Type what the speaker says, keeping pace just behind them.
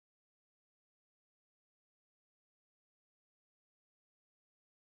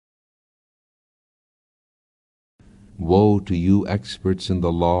Woe to you experts in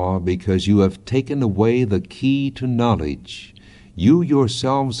the law, because you have taken away the key to knowledge. You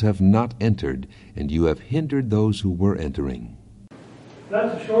yourselves have not entered, and you have hindered those who were entering.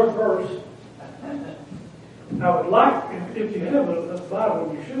 That's a short verse. I would like, if you have a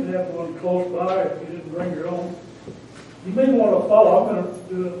Bible, you should have one close by if you didn't bring your own. You may want to follow. I'm going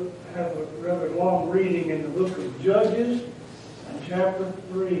to have a rather long reading in the book of Judges, chapter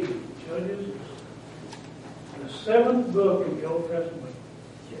 3. Judges, the 7th book in the Old Testament.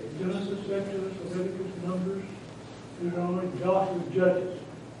 Genesis, Exodus, Leviticus, Numbers, Deuteronomy, Joshua, Judges.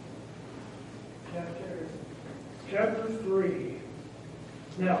 Chapter 3.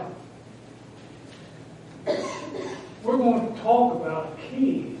 Now, we're going to talk about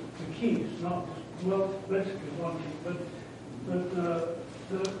keys. The keys, not, well, basically one key, but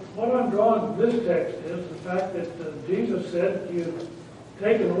what I'm drawing from this text is the fact that Jesus said, you've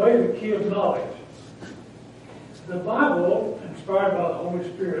taken away the key of knowledge. The Bible, inspired by the Holy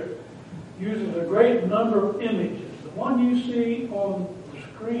Spirit, uses a great number of images. The one you see on the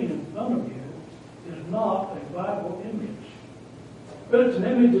screen in front of you is not a Bible image. But it's an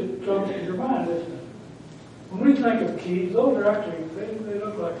image that comes to your mind, isn't it? When we think of keys, those are actually, they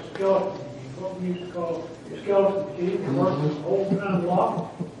look like skeleton keys. What we used to call skeleton keys. They work with an old-time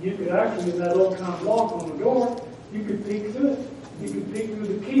lock. You could actually, in that old-time lock on the door, you could peek through it. You could peek through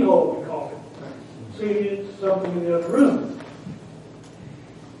the keyhole, we call it. See, it's something in the other room.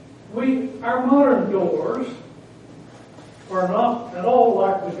 Our modern doors are not at all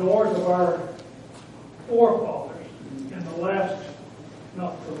like the doors of our forefathers in the last,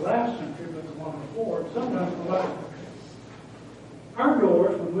 not the last century, but the one before, sometimes the last century. Our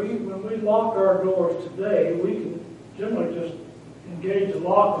doors, when we lock our doors today, we can generally just engage the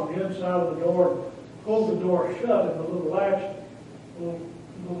lock on the inside of the door, pull the door shut, and the little latch will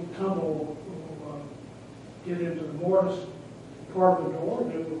tumble, will get into the mortise part of the door,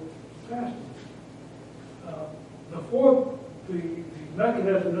 and it will fasten. Before the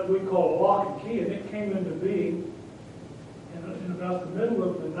mechanism that we call a lock and key, and it came into being in about the middle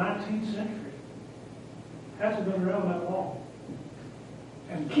of the 19th century. Hasn't been around that long.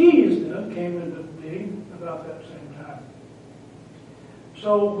 And keys then came into being about that same time.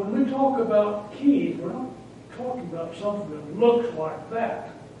 So when we talk about keys, we're not talking about something that looks like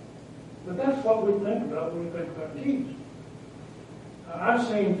that. But that's what we think about when we think about keys. I've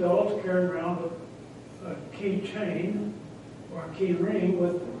seen fellows carrying around a key chain or a key ring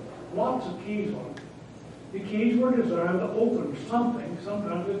with lots of keys on it. The keys were designed to open something.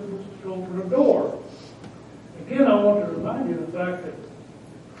 Sometimes it was to open a door. Again, I want to remind you of the fact that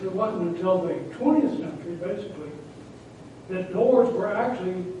it wasn't until the 20th century, basically, that doors were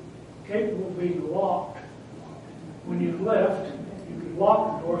actually capable of being locked. When you left, you could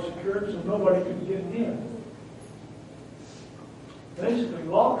lock the door, secure it, so nobody could get in. Basically,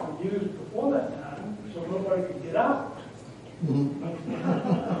 locks were used before that time, so nobody could get out.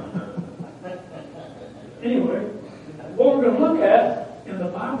 Anyway, what we're going to look at in the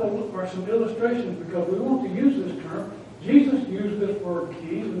Bible are some illustrations, because we want to use this term. Jesus used this word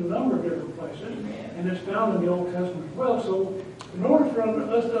keys in a number of different places, and it's found in the Old Testament as well. So in order for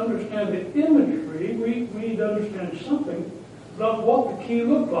us to understand the imagery, we need to understand something about what the key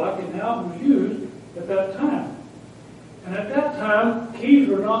looked like and how it was used at that time. And at that time, keys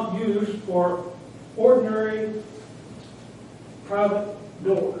were not used for ordinary private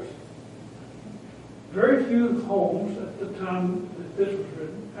doors. Very few homes at the time that this was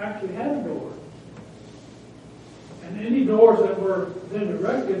written actually had a door. And any doors that were then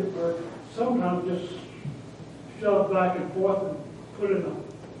erected were sometimes just shoved back and forth and put in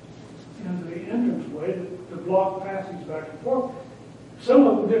the entranceway to block passage back and forth. Some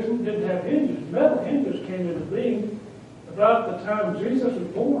of them didn't have hinges. Metal hinges came into being about the time Jesus was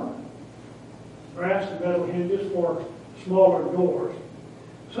born. Brass and metal hinges for smaller doors.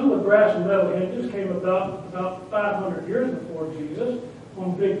 Some of the brass and metal hinges came about 500 years before Jesus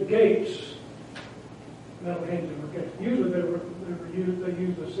on big gates. Metal hinges were gates. Usually they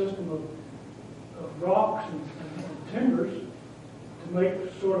used a system of rocks and timbers to make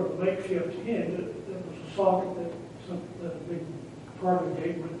sort of a makeshift hinge. That was a socket that a big part of the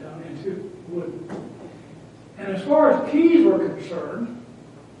gate went down into wood. And as far as keys were concerned,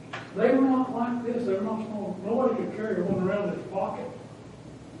 they were not like this. They were not small. Nobody could carry one around in his pocket.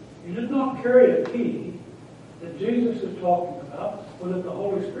 You did not carry a key that Jesus is talking about, or that the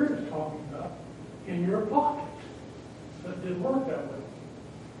Holy Spirit is talking about, in your pocket. That didn't work that way.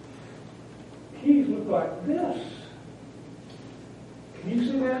 Keys look like this. Can you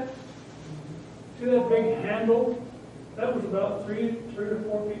see that? See that big handle? That was about 3 or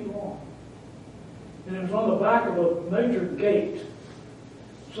 4 feet long. and it was on the back of a major gate.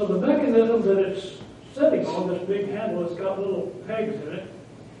 So the mechanism that it's sitting on, this big handle, it's got little pegs in it,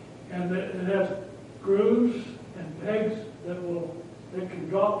 and it has grooves and pegs that can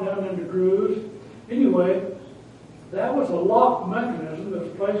drop down into grooves. Anyway, that was a lock mechanism that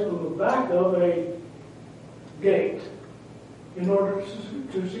was placed on the back of a gate in order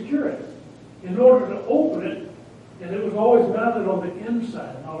to secure it. In order to open it, and it was always mounted on the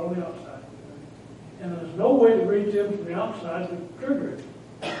inside, not on the outside. And there's no way to reach in from the outside to trigger it.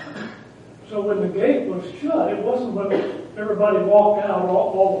 So when the gate was shut, it wasn't when everybody walked out,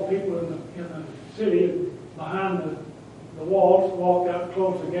 all the people in the city behind the walls walked out,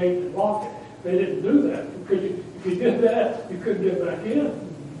 closed the gate, and locked it. They didn't do that, because if you did that, you couldn't get back in.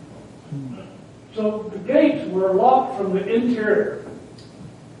 So the gates were locked from the interior.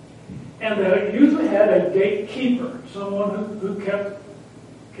 And they usually had a gatekeeper, someone who kept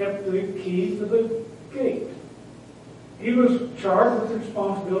the key to the gate. He was charged with the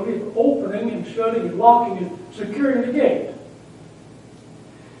responsibility of opening and shutting and locking and securing the gate.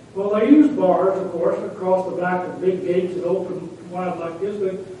 Well, they used bars, of course, across the back of big gates that open wide like this.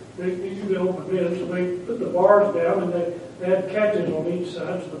 They usually open in, so they put the bars down, and they had catches on each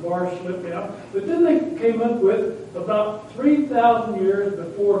side, so the bars slipped down. But then they came up with, about 3,000 years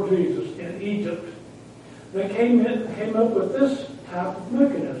before Jesus in Egypt, they came up with this type of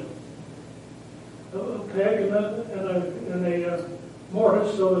mechanism. A peg and a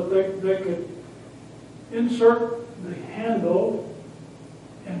mortise, so that they could insert the handle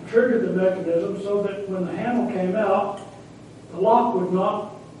and trigger the mechanism so that when the handle came out, the lock would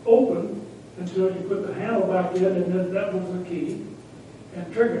not open until you put the handle back in, and then that was the key,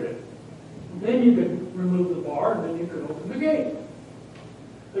 and triggered it. And then you could remove the bar, and then you could open the gate.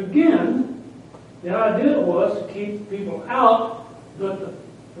 Again, the idea was to keep people out, but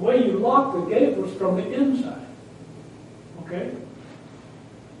the way you locked the gate was from the inside. Okay?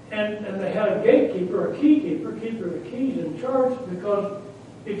 And they had a gatekeeper, a keykeeper, keeper of the keys in charge, because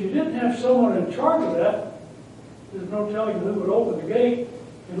if you didn't have someone in charge of that, there's no telling who would open the gate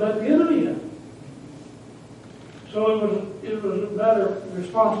and let the enemy in. So it was a matter of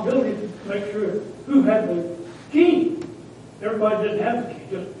responsibility to make sure who had the key. Everybody didn't have the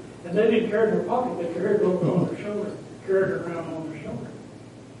key, and they didn't carry it in their pocket. They carried it over on their shoulder, carried it around on their shoulder.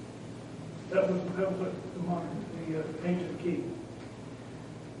 That was the ancient key.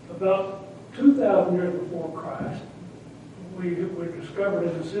 About 2,000 years before Christ, we discovered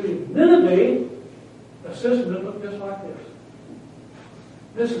in the city of Nineveh a system that looked just like this.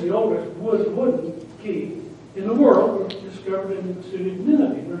 This is the oldest wooden key in the world. It was discovered in the city of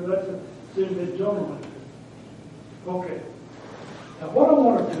Nineveh. Remember, that's the city that Jonah went to. Okay. Now, what I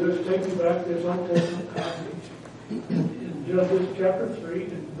want to do is take you back to this Old Testament passage in Judges chapter 3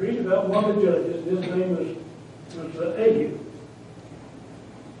 and read about one of the judges. His name was Ehud.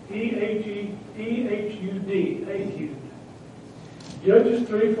 E-H-U-D, Ehud. Judges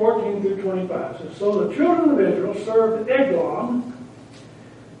 3, 14 through 25 says, So the children of Israel served Eglon,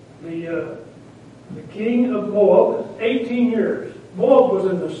 the king of Moab, 18 years. Moab was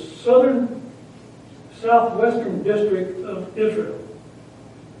in the southwestern district of Israel,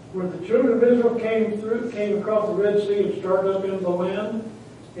 where the children of Israel came across the Red Sea and started up into the land,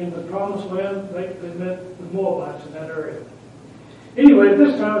 in the promised land. They met the Moabites in that area. Anyway, at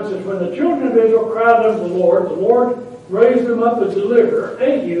this time it says, when the children of Israel cried unto the Lord raised them up a deliverer,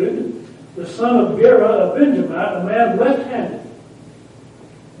 Ehud, the son of Gera, a Benjamite, a man left-handed.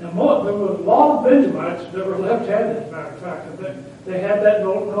 Now, there was a lot of Benjamites that were left-handed, as a matter of fact. They had that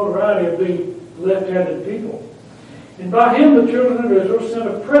notoriety of being left-handed people. And by him the children of Israel sent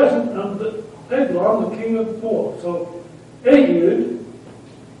a present unto Eglon, the king of Moab. So Ehud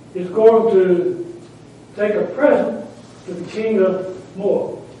is going to take a present to the king of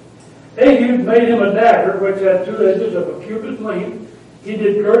Moab. Ehud made him a dagger which had 2 edges of a cubit length. He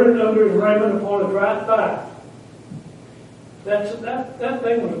did gird it under his raiment upon his right thigh. That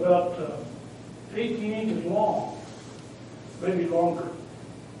thing was about 18 inches long, maybe longer.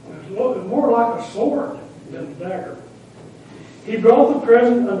 It was more like a sword than a dagger. He brought the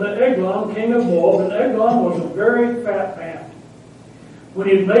present unto Eglon, king of Moab, and Eglon was a very fat man. When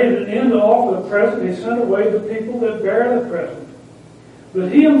he had made an end to offer the present, he sent away the people that bare the present.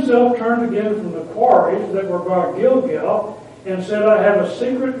 But he himself turned again from the quarries that were by Gilgal, and said, I have a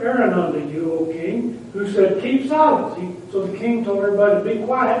secret errand unto you, O king, who said, keep silence. So the king told everybody to be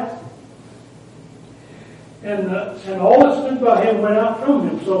quiet. And all that stood by him went out from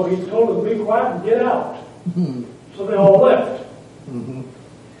him. So he told them to be quiet and get out. Mm-hmm. So they all left. Mm-hmm.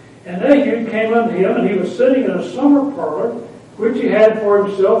 And Ehud came unto him, and he was sitting in a summer parlor, which he had for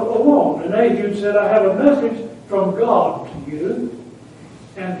himself alone. And Ehud said, I have a message from God to you.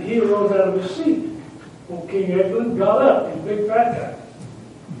 And he rose out of his seat. Well, King Eglon got up, he's a big fat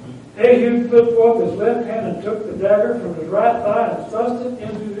guy. Ehud put forth his left hand and took the dagger from his right thigh and thrust it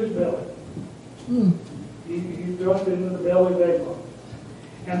into his belly. He thrust it into the belly of Eglon.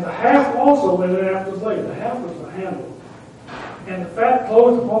 And the haft also went in after the blade. The haft was the handle. And the fat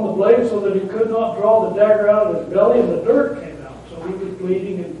closed upon the blade so that he could not draw the dagger out of his belly, and the dirt came out. So he was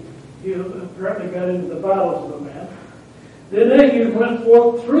bleeding, and he apparently got into the vitals of the man. Then Ehud went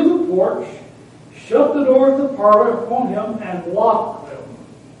forth through the porch, shut the door of the parlor upon him, and locked them.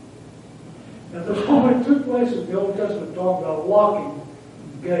 Now, there's only two places in the Old Testament talk about locking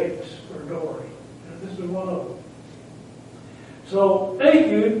gates or doors. And this is one of them. So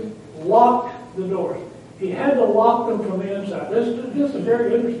Ehud locked the doors. He had to lock them from the inside. This is a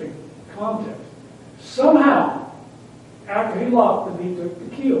very interesting context. Somehow, after he locked them, he took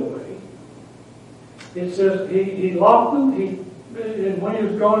the key away. It says he locked them, and when he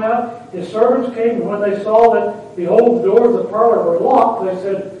was going out, his servants came, and when they saw that, behold, the doors of the parlor were locked, they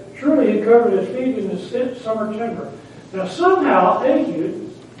said, surely he covered his feet in his summer chamber. Now somehow,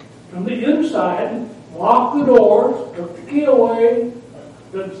 Ehud, from the inside, locked the doors, took the key away.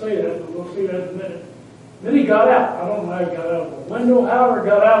 Doesn't say that, but we'll see that in a minute. Then he got out. I don't know how he got out of the window, however he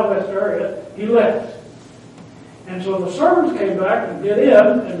got out of this area, he left. And so the servants came back and get in,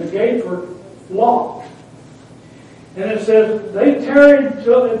 and the gates were locked. And it says, they tarried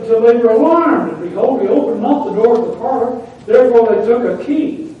till they were alarmed, and behold, he opened not the door of the parlor, therefore they took a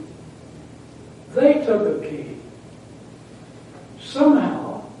key. They took a key.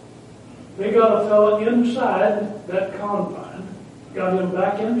 Somehow, they got a fellow inside that confine, got him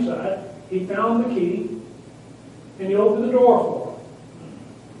back inside, he found the key, and he opened the door for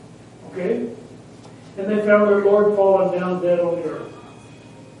them. Okay? And they found their Lord fallen down dead on the earth.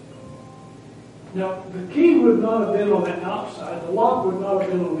 Now, the key would not have been on the outside. The lock would not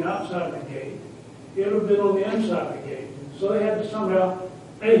have been on the outside of the gate. It would have been on the inside of the gate. So they had to somehow,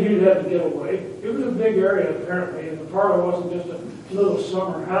 Ehud had to get away. It was a big area, apparently, and the parlor wasn't just a little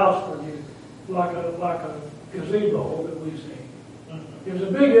summer house for you, like a gazebo that we see. It was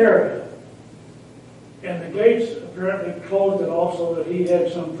a big area. And the gates apparently closed it off so that he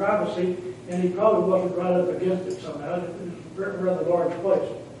had some privacy, and he probably wasn't right up against it somehow. It was a rather large place.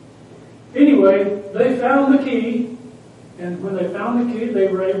 Anyway, they found the key, and when they found the key, they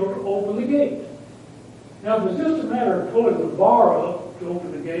were able to open the gate. Now, if it was just a matter of pulling the bar up to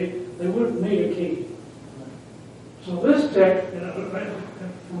open the gate, they wouldn't need a key. So this text,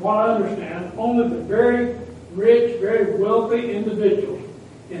 from what I understand, only the very rich, very wealthy individuals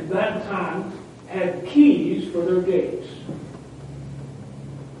in that time had keys for their gates.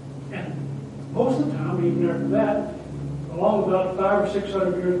 And most of the time, even after that, along about 500 or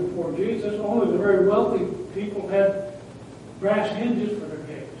 600 years before Jesus, only the very wealthy people had brass hinges for their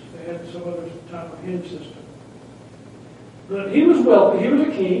gates. They had some other type of hinge system. But he was wealthy. He was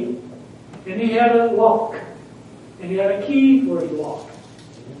a king, and he had a lock, and he had a key for his lock,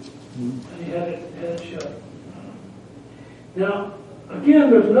 and he had it shut. Now, again,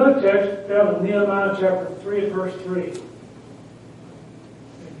 there's another text found in Nehemiah chapter 3, verse 3.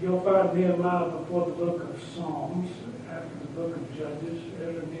 You'll find Nehemiah before the book of Psalms, after the book of Judges,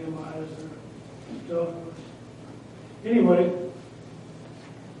 Ezra, Nehemiah, and stuff. Anyway,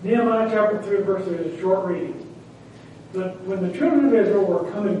 Nehemiah chapter 3, verse 3 is a short reading. But when the children of Israel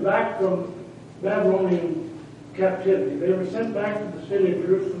were coming back from Babylonian captivity, they were sent back to the city of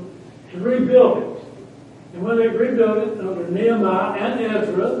Jerusalem to rebuild it. And when they rebuilt it under Nehemiah and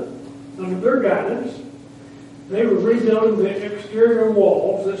Ezra, under their guidance, they were rebuilding the exterior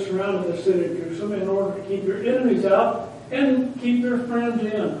walls that surrounded the city of Jerusalem in order to keep their enemies out and keep their friends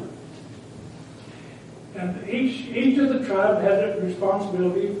in. And each of the tribes had a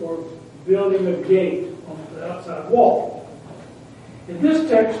responsibility for building a gate on the outside wall. And this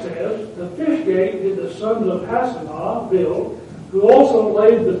text says, the fish gate did the sons of Hassenaah build, who also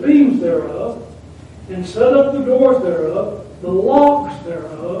laid the beams thereof, and set up the doors thereof, the locks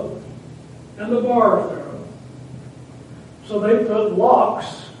thereof, and the bars thereof. So they put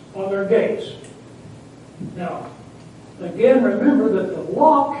locks on their gates. Now, again, remember that the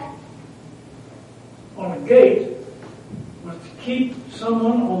lock on a gate was to keep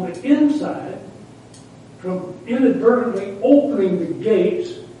someone on the inside from inadvertently opening the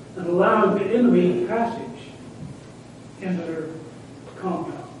gates and allowing the enemy passage into their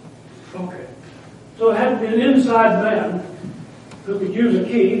compound. Okay. So it had to be an inside man who could use a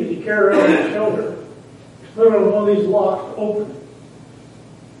key that he carried on his shoulder to put on one of these locks to open it.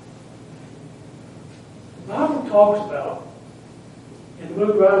 The Bible talks about In the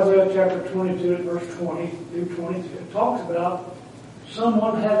book of Isaiah chapter 22 and verse 20 through 22, it talks about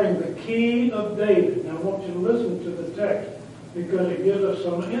someone having the key of David. Now I want you to listen to the text because it gives us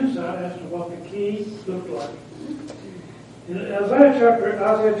some insight as to what the key looked like. In Isaiah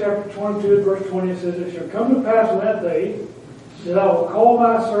chapter 22 and verse 20, it says, "It shall come to pass in that day that I will call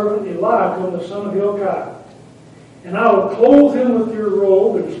my servant Eliakim, the son of Hilkiah, and I will clothe him with your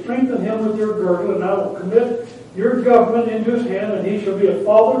robe and strengthen him with your girdle, and I will commit your government into his hand, and he shall be a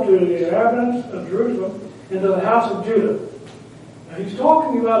father to the inhabitants of Jerusalem and to the house of Judah." Now he's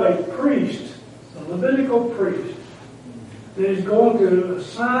talking about a priest, a Levitical priest, that is going to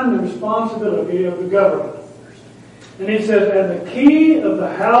assign the responsibility of the government. And he says, "And the key of the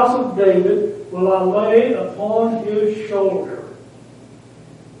house of David will I lay upon his shoulder."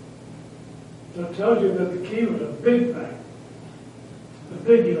 So it tells you that the key was a big thing, a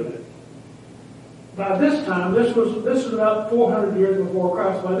big unit. By this time, this is about 400 years before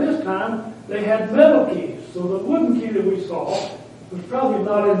Christ. By this time, they had metal keys. So the wooden key that we saw was probably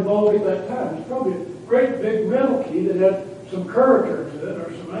not in vogue at that time. It's probably a great big metal key that had some curvature to it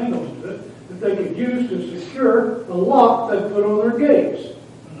or some angles to it that they could use to secure the lock they put on their gates.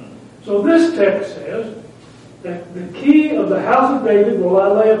 So this text says that the key of the house of David will I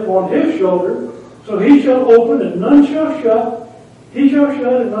lay upon his shoulder, so he shall open and none shall shut, he shall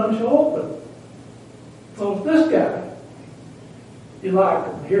shut and none shall open. So this guy,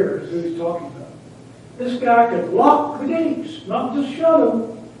 Eliakim here is who he's talking about. This guy could lock the gates, not just shut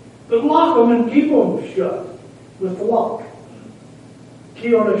them, but lock them and keep them shut with the lock.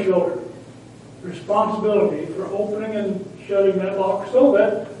 Key on his shoulder. Responsibility for opening and shutting that lock so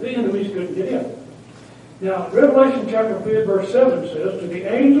that the enemies couldn't get in. Now, Revelation chapter 3 verse 7 says, "To the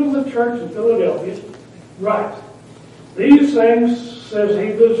angel of the church in Philadelphia, write, these things says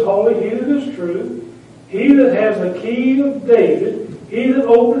he that is holy, he that is true, he that has the key of David, he that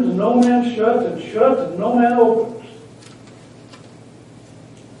opens and no man shuts, and shuts and no man opens."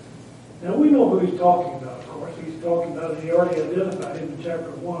 Now we know who he's talking about, of course. He's talking about, he already identified him in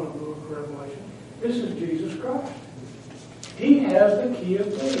chapter 1 of the book of Revelation. This is Jesus Christ. He has the key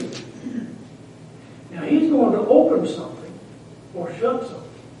of David. Now he's going to open something or shut something.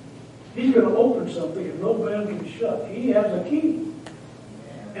 He's going to open something and no man can shut. He has a key.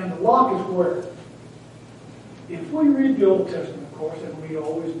 And the lock is where? If we read the Old Testament, of course, and we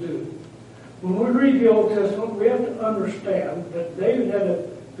always do, when we read the Old Testament, we have to understand that David had a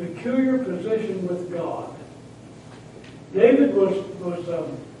peculiar position with God. David was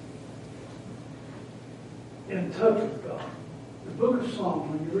in touch with God. The book of Psalms,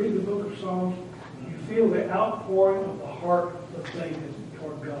 when you read the book of Psalms, you feel the outpouring of the heart of David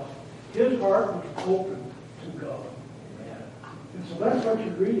toward God. His heart was open to God. And so that's what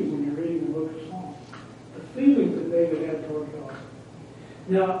you're reading when you're reading the book of Psalms. The feeling that David had toward God.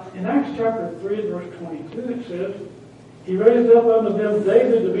 Now, in Acts chapter 3 and verse 22, it says, "He raised up unto them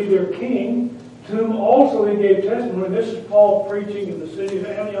David to be their king, to whom also he gave testimony." This is Paul preaching in the city of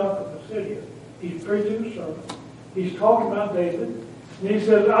Antioch of Pisidia. He's preaching a sermon. He's talking about David. And he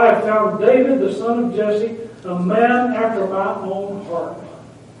says, "I have found David, the son of Jesse, a man after my own heart."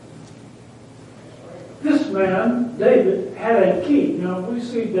 This man, David, had a key. Now, we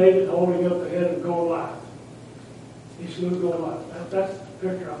see David holding up the head of Goliath. He slew Goliath. That's the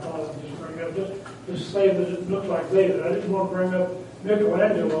picture I thought I'd just bring up. Just to say that it looks like David. I didn't want to bring up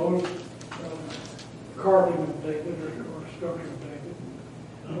Michelangelo's carving of David or sculpture of David.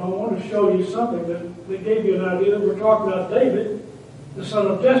 And I want to show you something that gave you an idea that we're talking about David, the son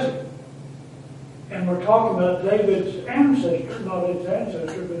of Jesse. And we're talking about David's ancestor, not his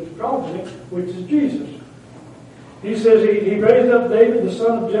ancestor, but his progeny, which is Jesus. He says he raised up David, the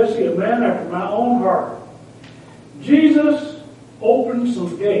son of Jesse, a man after my own heart. Jesus opened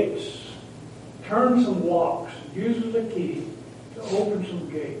some gates, turned some locks, uses a key to open some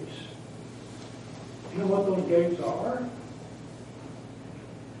gates. You know what those gates are?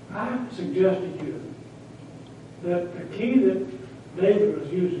 I suggest to you that the key that David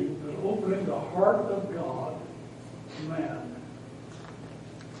was using was opening the heart of God to man.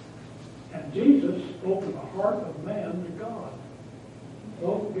 And Jesus opened the heart of man to God.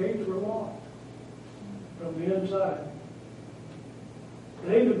 Both gates were locked from the inside.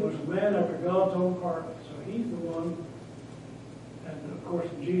 David was a man after God's own heart, so he's the one, and of course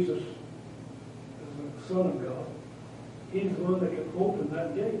Jesus is the Son of God. He's the one that can open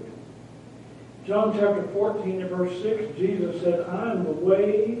that gate. John chapter 14 and verse 6, Jesus said, "I am the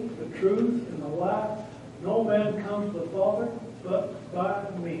way, the truth, and the life. No man comes to the Father but by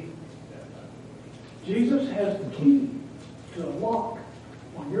me." Jesus has the key to a lock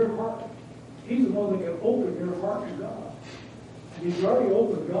on your heart. He's the one that can open your heart to God. He's already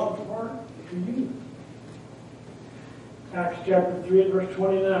opened God's heart to you. Acts chapter 3 and verse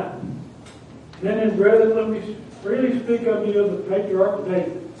 29. Then, brethren, let me freely speak unto you of the patriarch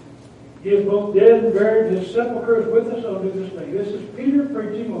David. He is both dead and buried. His sepulchre is with us unto this day. This is Peter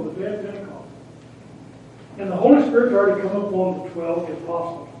preaching on the day of Pentecost. And the Holy Spirit's already come upon the 12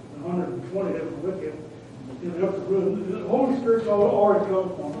 apostles, the 120 that were with him. The Holy Spirit's already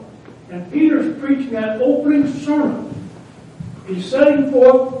come upon them. And Peter's preaching that opening sermon. He's setting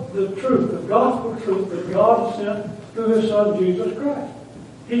forth the truth, the gospel truth that God has sent through His Son, Jesus Christ.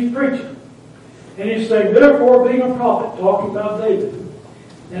 He's preaching. And he's saying, therefore, being a prophet, talking about David,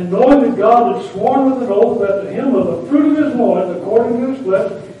 and knowing that God had sworn with an oath that to him of the fruit of his loins, according to his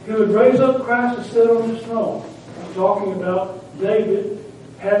flesh, he would raise up Christ to sit on his throne. I'm talking about David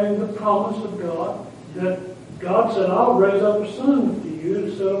having the promise of God that God said, I'll raise up a son to you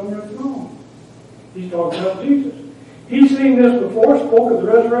to sit on your throne. He's talking about Jesus. He's seen this before, spoke of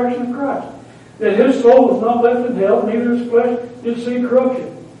the resurrection of Christ, that his soul was not left in hell, neither his flesh did see corruption.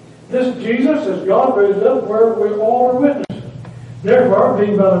 This Jesus, as God raised up, where we all are witnesses. Therefore,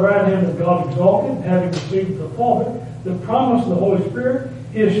 being by the right hand of God exalted, having received the Father, the promise of the Holy Spirit,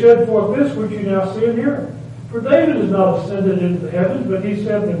 He has shed forth this which you now see and hear. For David is not ascended into the heavens, but he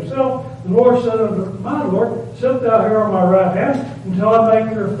said himself, the Lord said unto my Lord, sit thou here on my right hand, until I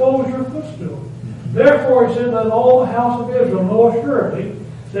make your foes your footstool. Therefore he said, let all the house of Israel know assuredly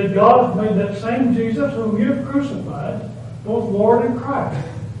that God has made that same Jesus whom you have crucified, both Lord and Christ.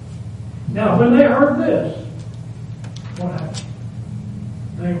 Now, when they heard this, what happened?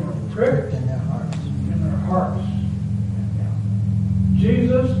 They were pricked in their hearts.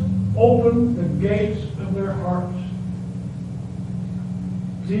 Jesus opened the gates of their hearts.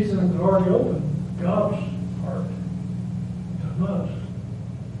 Jesus has already opened God's heart to us.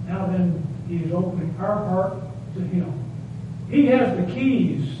 Now then, He is opening our heart to Him. He has the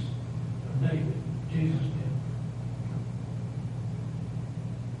keys of David. Jesus did.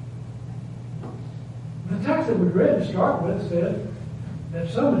 The text that we read to start with said that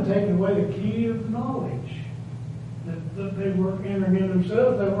some had taken away the key of knowledge. That they weren't entering in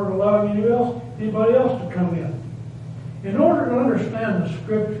themselves. They weren't allowing anybody else to come in. In order to understand the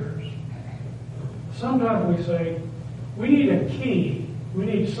Scriptures, sometimes we say, we need a key. We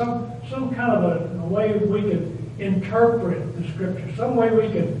need some kind of a way we can interpret the Scriptures, some way we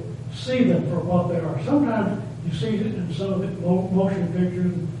can see them for what they are. Sometimes you see it in some of the motion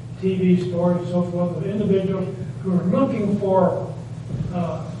pictures, TV stories, and so forth, of individuals who are looking for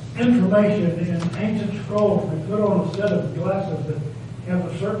information in ancient scrolls. They put on a set of glasses that have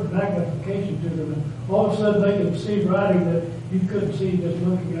a certain magnification to them, and all of a sudden they can see writing that you couldn't see just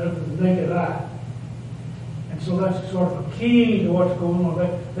looking at it with the naked eye. And so that's sort of a key to what's going on.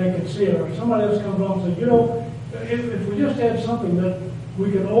 They can see it. Or somebody else comes along and says, if we just had something that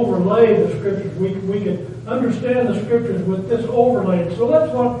we can overlay the Scriptures, we can understand the Scriptures with this overlay. So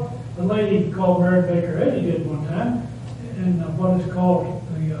that's what a lady called Mary Baker Eddy did one time in what is called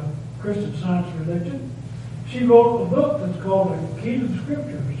the Christian Science Religion. She wrote a book that's called The Key to the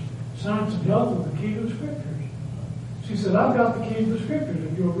Scriptures, Science of Health with the Key to the Scriptures. She said, I've got the key to the Scriptures.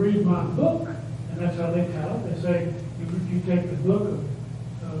 If you'll read my book, and that's how they tell it. They say, you take the book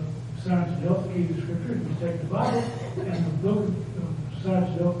of Science of Health, the Key to the Scriptures, and you take the Bible, and the book of Science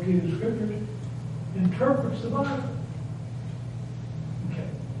of Health, the Key to the Scriptures, interprets the Bible. Okay.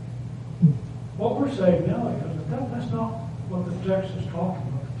 What we're saying now is that's not what the text is talking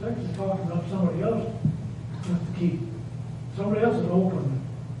about. The text is talking about somebody else with the key. Somebody else has opened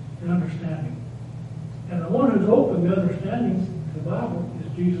the understanding. And the one who's opened the understanding to the Bible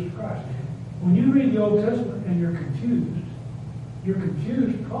is Jesus Christ. When you read the Old Testament and you're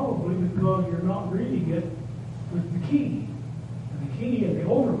confused probably because you're not reading it with the key. And the key and the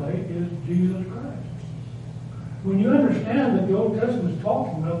overlay is Jesus Christ. When you understand that the Old Testament is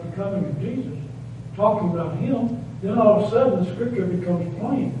talking about the coming of Jesus, talking about Him, then all of a sudden the Scripture becomes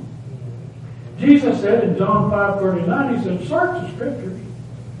plain. Jesus said in John 5:39, He said, search the Scriptures.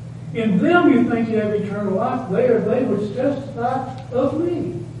 In them you think you have eternal life. They are they which testify of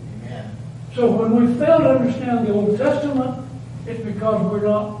me. Amen. So when we fail to understand the Old Testament, it's because we're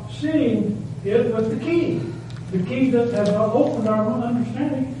not seeing it with the key. The key that has not opened our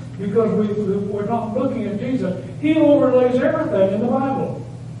understanding because we're not looking at Jesus. He overlays everything in the Bible.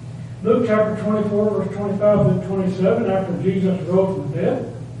 Luke chapter 24, verse 25 to 27, after Jesus rose from the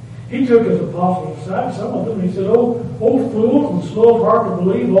dead, He took His apostles aside, some of them, and He said, O fools, and slow of heart to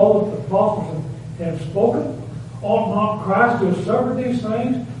believe all that the apostles have spoken. Ought not Christ to have suffered these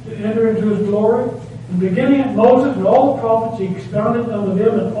things to enter into His glory? And beginning at Moses and all the prophets, He expounded unto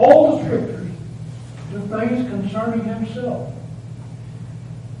them in all the Scriptures the things concerning Himself.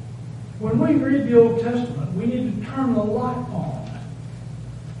 When we read the Old Testament, we need to turn the light on.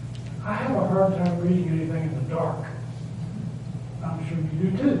 I have a hard time reading anything in the dark. I'm sure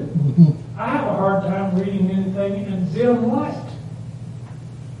you do too. I have a hard time reading anything in dim light.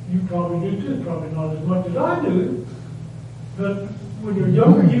 You probably do too, probably not as much as I do. But when you're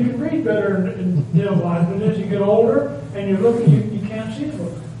younger, you can read better in dim light. But as you get older and you're looking, you can't see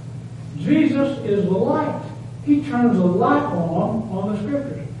it. Jesus is the light. He turns the light on the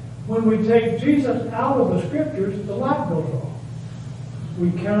Scriptures. When we take Jesus out of the Scriptures, the light goes off. We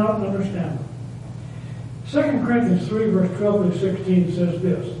cannot understand them. 2 Corinthians 3, verse 12 to 16 says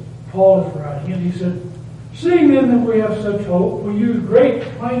this. Paul is writing, and he said, "Seeing then that we have such hope, we use great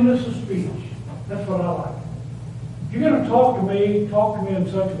plainness of speech." That's what I like. If you're going to talk to me in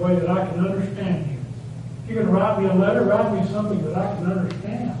such a way that I can understand you. If you're going to write me a letter, write me something that I can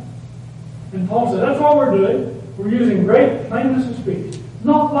understand. And Paul said, that's what we're doing. We're using great plainness of speech.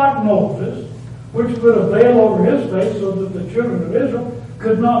 Not like Moses, which put a veil over his face so that the children of Israel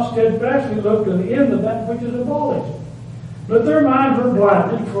could not steadfastly look to the end of that which is abolished. But their minds were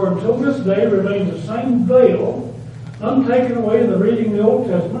blinded, for until this day remains the same veil, untaken away in the reading of the Old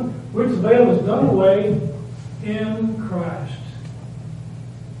Testament, which veil is done away in Christ.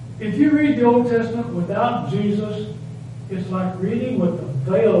 If you read the Old Testament without Jesus, it's like reading with a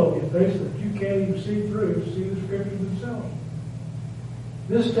veil over your face that you can't even see through to see the Scriptures themselves.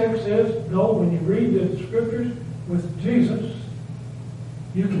 This text says, no, when you read the Scriptures with Jesus,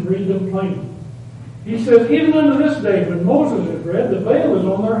 you can read them plainly. He says, even unto this day, when Moses is read, the veil is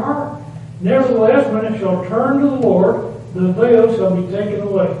on their heart. Nevertheless, when it shall turn to the Lord, the veil shall be taken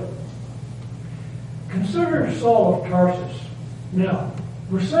away. Consider Saul of Tarsus. Now,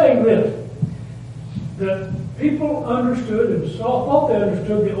 we're saying this, that people understood, and Saul thought they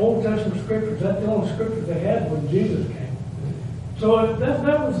understood the Old Testament Scriptures. That's the only Scriptures they had when Jesus came. So that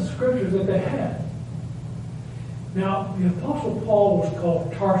was the Scriptures that they had. Now, the Apostle Paul was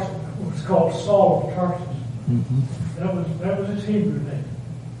called Tarsus. Was called Saul of Tarsus. Mm-hmm. That was his Hebrew name.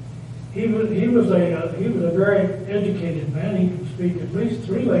 He was a very educated man. He could speak at least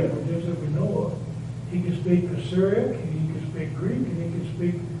 3 languages that we know of. He could speak Assyric, he could speak Greek, and he could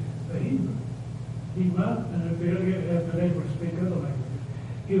speak Hebrew. He might have been able to speak other languages.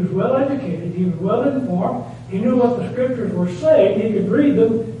 He was well educated. He was well informed. He knew what the Scriptures were saying. He could read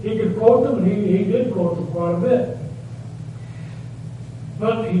them. He could quote them, and he did quote them quite a bit.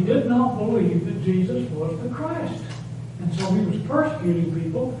 But he did not believe that Jesus was the Christ. And so he was persecuting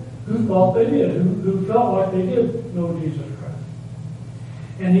people who thought they did, who felt like they did know Jesus Christ.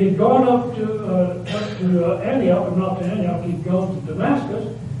 And he had gone up to Antioch, or not to Antioch, he'd gone to Damascus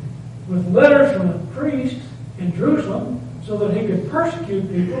with letters from the priests in Jerusalem so that he could persecute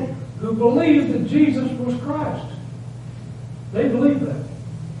people who believed that Jesus was Christ. They believed that.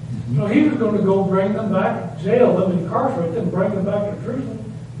 So he was going to go bring them back, jail them, incarcerate them, bring them back to Jerusalem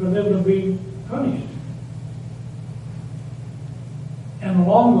for them to be punished. And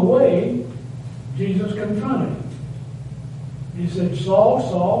along the way, Jesus confronted him. He said, Saul,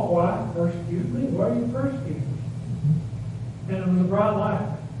 Saul, why persecute me? Why are you persecuting me? And it was a bright light.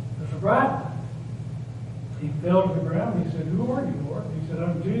 It was a bright light. He fell to the ground and he said, who are you, Lord? He said,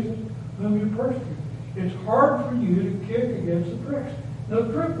 I'm Jesus, whom you persecute. It's hard for you to kick against the pricks. Now,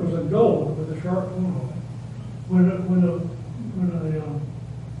 the prick was a gold with a sharp point on it. When an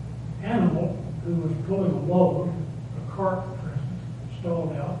animal who was pulling a load, a cart, for instance,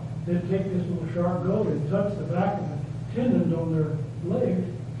 stalled out, they'd take this little sharp gold and touch the back of the tendons on their legs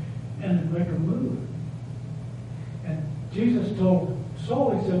and it'd make them move. And Jesus told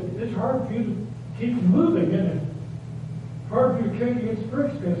Saul, he said, it's hard for you to keep them moving, isn't it? Hard for you to kick against the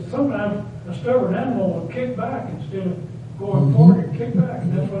pricks because sometimes a stubborn animal will kick back instead of going forward and kick back.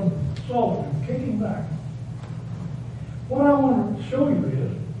 And that's what Saul was doing, kicking back. What I want to show you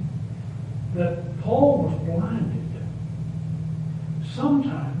is that Paul was blinded.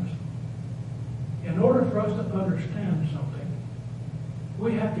 Sometimes, in order for us to understand something,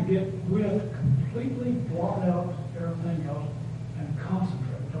 we have to completely blot out everything else and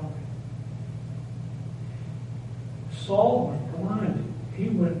concentrate, don't we? Saul was blinded. He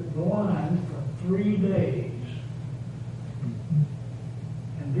went blind for 3 days.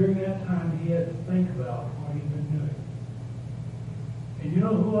 And during that time, he had to think about what he'd been doing. And you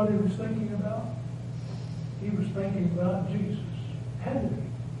know what he was thinking about? He was thinking about Jesus. Had to be.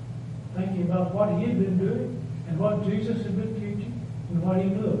 Thinking about what he had been doing and what Jesus had been teaching and what he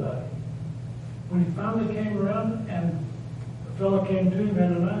knew about it. When he finally came around and the fellow came to him,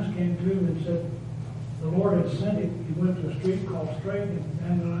 Ananias came to him and said, the Lord had sent him. He went to a street called Straight, and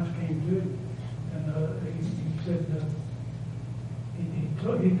Ananias came to him. And he said,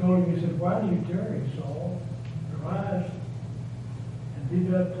 He told him, he said, why do you tarry, Saul? Arise and be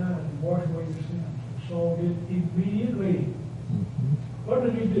baptized and wash away your sins. And Saul did immediately. What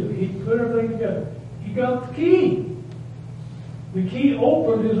did he do? He put everything together. He got the key. The key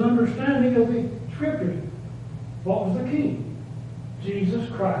opened his understanding of the Scriptures. What was the key? Jesus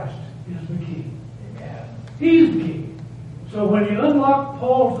Christ is the key. He's the key. So when you unlock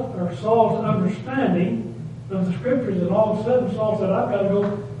Saul's understanding of the Scriptures, and all of a sudden Saul said, I've got to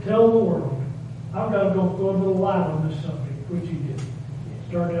go tell the world. I've got to go throw a little light on this subject, which he did.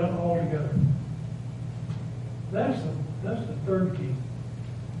 Started out all together. That's the third key.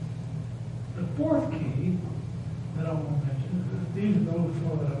 The fourth key that I want to mention, these are the only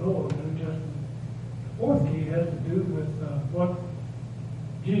four that I know of in the New Testament. The fourth key has to do with what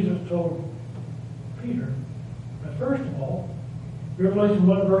Jesus told Peter. But first of all, Revelation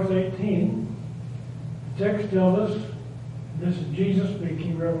 1 verse 18, the text tells us, this is Jesus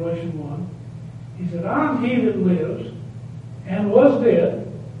speaking, Revelation 1. He said, I am he that lives and was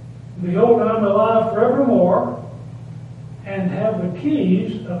dead. Behold, I am alive forevermore, and have the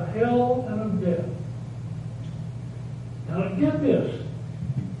keys of hell and of death. Now get this.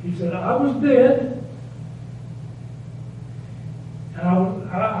 He said, I was dead, and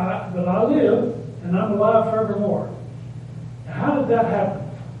but I live, and I'm alive forevermore. Now how did that happen?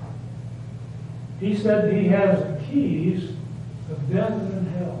 He said he has the keys of death and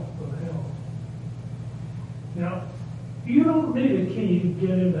hell, of hell. Now, you don't need a key to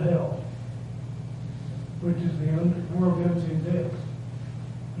get into hell, which is the world of unseen death.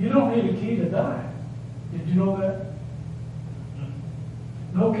 You don't need a key to die. Did you know that?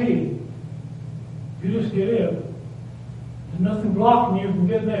 No key. You just get in. There's nothing blocking you from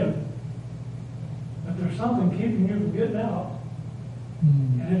getting in. But there's something keeping you from getting out.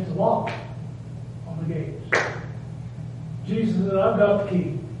 And it's a lock on the gates. Jesus said, I've got the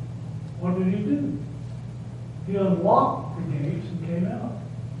key. What did he do? He unlocked the gates and came out.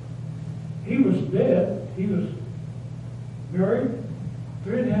 He was dead. He was buried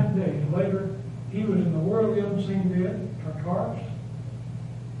 3.5 days. Later, he was in the world of the unseen dead, Tartarus.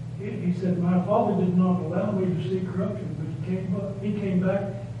 He said, my Father did not allow me to see corruption, but he came back,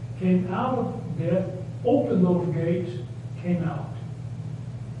 came out of death, opened those gates, came out.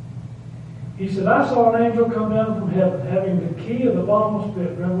 He said, I saw an angel come down from heaven, having the key of the bottomless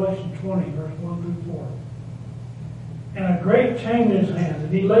pit, Revelation 20, verse 1 through 4. And a great chain in his hand.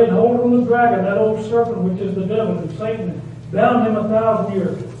 And he laid hold on the dragon, that old serpent, which is the devil and Satan, and bound him 1,000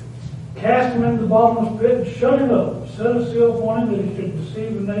 years. Cast him into the bottomless pit, and shut him up. Set a seal upon him that he should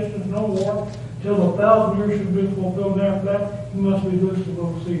deceive the nations no more, till the 1,000 years should be fulfilled. And after that, he must be loosed a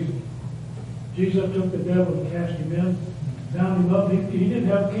little season. Jesus took the devil and cast him in, bound him up. He didn't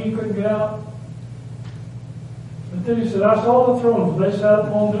have a key, he couldn't get out. But then he said, I saw the thrones, they sat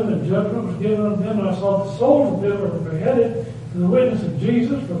upon them, and judgment was given unto them, and I saw the souls of them that were beheaded for the witness of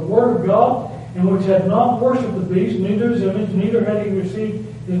Jesus, for the word of God, and which had not worshipped the beast, neither his image, neither had he received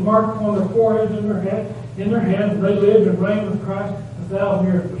his mark upon their foreheads and in their hands, and they lived and reigned with Christ 1,000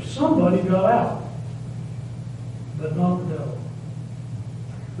 years. But somebody got out, but not the devil.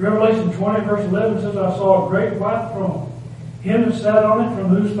 Revelation 20, verse 11 says, I saw a great white throne, him that sat on it, from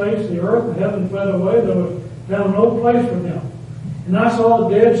whose face the earth and heaven fled away. There was found no place for them. And I saw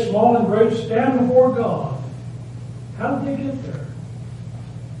the dead, small and great, stand before God. How did they get there?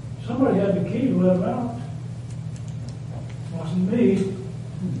 Somebody had the key to let them out. It wasn't me.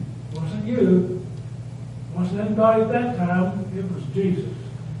 It wasn't you. It wasn't anybody at that time. It was Jesus.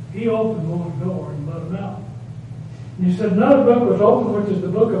 He opened one door and let them out. And he said, another book was opened, which is the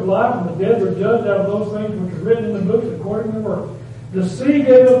book of life, and the dead were judged out of those things which are written in the books according to their works. The sea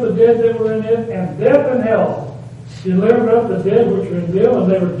gave up the dead that were in it, and death and hell delivered up the dead which were in them,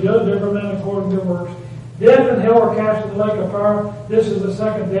 and they were judged every man according to their works. Death and hell were cast in the lake of fire. This is the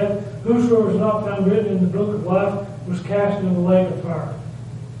second death. Whosoever was not found written in the book of life was cast into the lake of fire.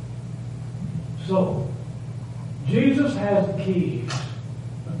 So, Jesus has the keys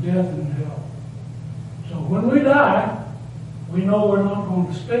of death and hell. So when we die, we know we're not going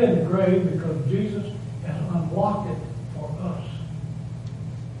to stay in the grave because Jesus has unlocked it for us.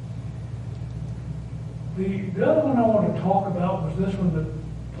 The other one I want to talk about was this one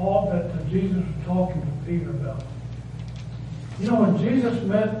that Jesus was talking to Peter about. You know, when Jesus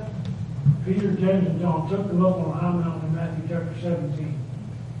met Peter, James, and John, took them up on a high mountain in Matthew chapter 17.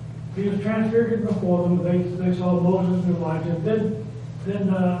 He was transfigured before them. They saw Moses and Elijah. Then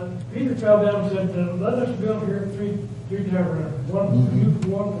Peter fell down and said, let us build here three tabernacles.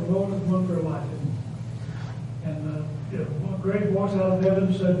 One for Moses, one for Elijah. And a great voice out of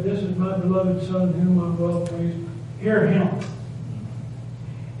heaven said, this is my beloved Son, in whom I'm well pleased. Hear him.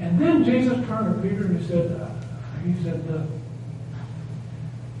 And then Jesus turned to Peter and he said,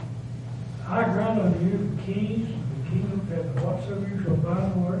 I grant unto you the keys of the kingdom of heaven. Whatsoever you shall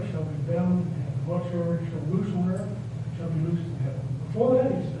bind on earth shall be bound in heaven. Whatsoever you shall loose on earth shall be loosed in heaven. Before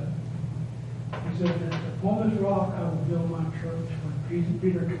that he said that upon this rock I will build my church. When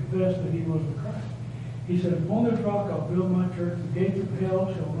Peter confessed that he was the Christ, he said, upon this rock I'll build my church. The gates of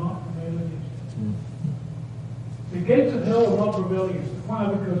hell shall not prevail against it. The gates of hell will not prevail against it. Why?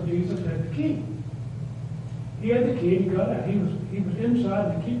 Because Jesus had the key. He had the key, he got out. He was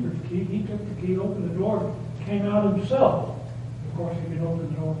inside the keeper's key. He took the key, opened the door, came out himself. Of course, he could open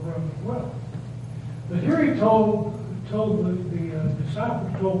the door for us as well. But here he told the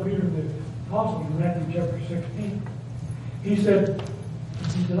disciples, told Peter, the apostle, in Matthew chapter 16, he said,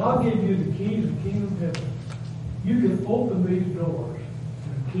 I'll give you the keys of the kingdom of heaven. You can open these doors to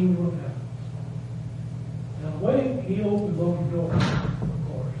the kingdom of heaven. Now, the way he opened those doors,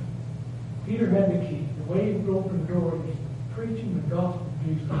 of course, Peter had the key. The way he would open the door is preaching the gospel of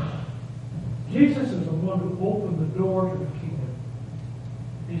Jesus Christ. Jesus is the one who opened the door to the kingdom.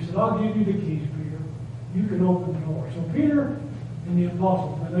 He said, I'll give you the keys, Peter. You can open the door. So Peter and the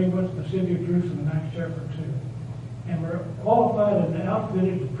apostles, when they went to the city of Jerusalem in Acts chapter 2, and were qualified and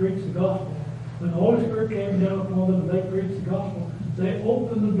outfitted to preach the gospel, when the Holy Spirit came down upon them and they preached the gospel, they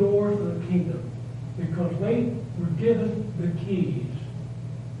opened the doors of the kingdom because they were given the keys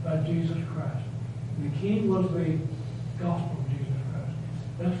by Jesus Christ. And the key was the gospel of Jesus Christ.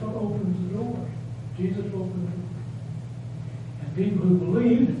 That's what opens the doors. Jesus opened the doors. And people who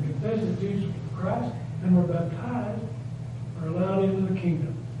believed and confessed that Jesus was Christ and were baptized are allowed into the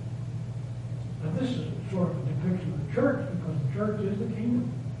kingdom. Now this is sort of a depiction of the church because the church is the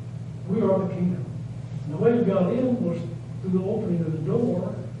kingdom. We are the kingdom. And the way we got in was through the opening of the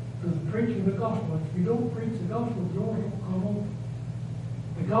door, through the preaching of the gospel. If you don't preach the gospel, the door won't come open.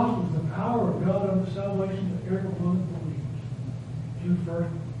 The gospel is the power of God unto salvation to everyone that believes. Jew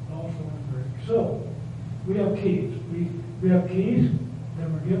first, also in Greek. So, we have keys. We have keys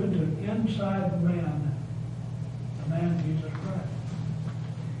that were given to an inside man, the man Jesus Christ.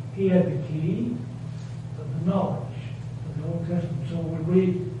 He had the key of the knowledge of the Old Testament. So when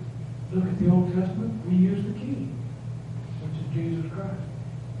we look at the Old Testament, we use the key, which is Jesus Christ.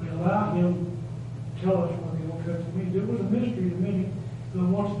 We allow him to tell us what the Old Testament means. It was a mystery to many. But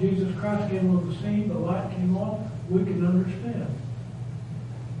once Jesus Christ came on the scene, the light came on, we can understand.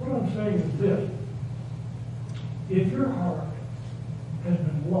 What I'm saying is this. If your heart has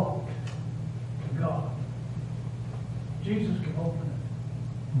been locked to God, Jesus can open it.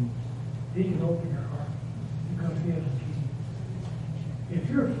 He can open your heart because he has a key. If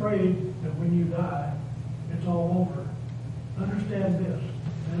you're afraid that when you die, it's all over, understand this,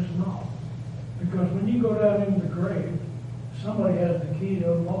 and it's not. Because when you go down into the grave, somebody has the key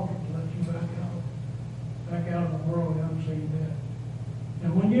to unlock it to let you back out in the world unseen dead.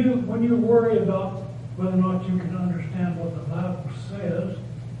 And when you worry about whether or not you can understand what the Bible says,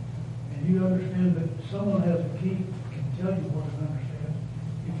 and you understand that someone has a key can tell you what it understands.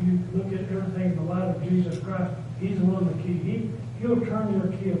 If you look at everything in the light of Jesus Christ, he's the one with the key. He'll turn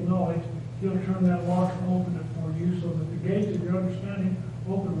your key of knowledge. He'll turn that lock and open it for you so that the gates of your understanding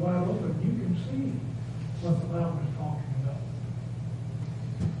open wide open. You can see what the Bible is talking about.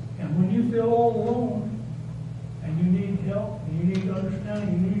 And when you feel all alone, and you need help, and you need understanding,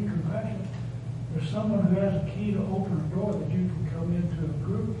 you need compassion, there's someone who has a key to open a door that you can come into a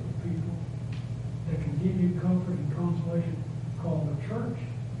group of people that can give you comfort and consolation called the church.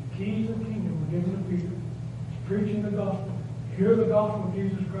 The keys of the kingdom were given to Peter. He's preaching the gospel. Hear the gospel of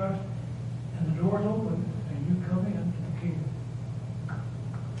Jesus Christ, and the door's open, and you come into the kingdom.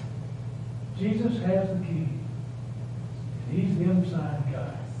 Jesus has the key. And he's the inside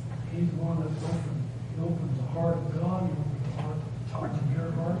guy. He's the one that's open. He opens the heart of God. He opens the heart of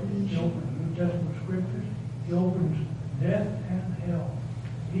your heart. He opens the New Testament scriptures. He opens death and hell.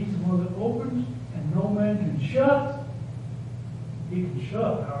 He's the one that opens and no man can shut. He can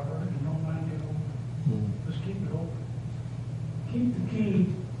shut, however, and no man can open. Let's keep it open. Keep the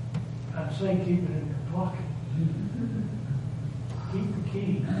key. I'd say keep it in your pocket. Keep the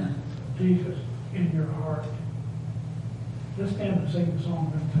key of Jesus in your heart. Let's stand and sing the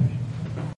song of invitation.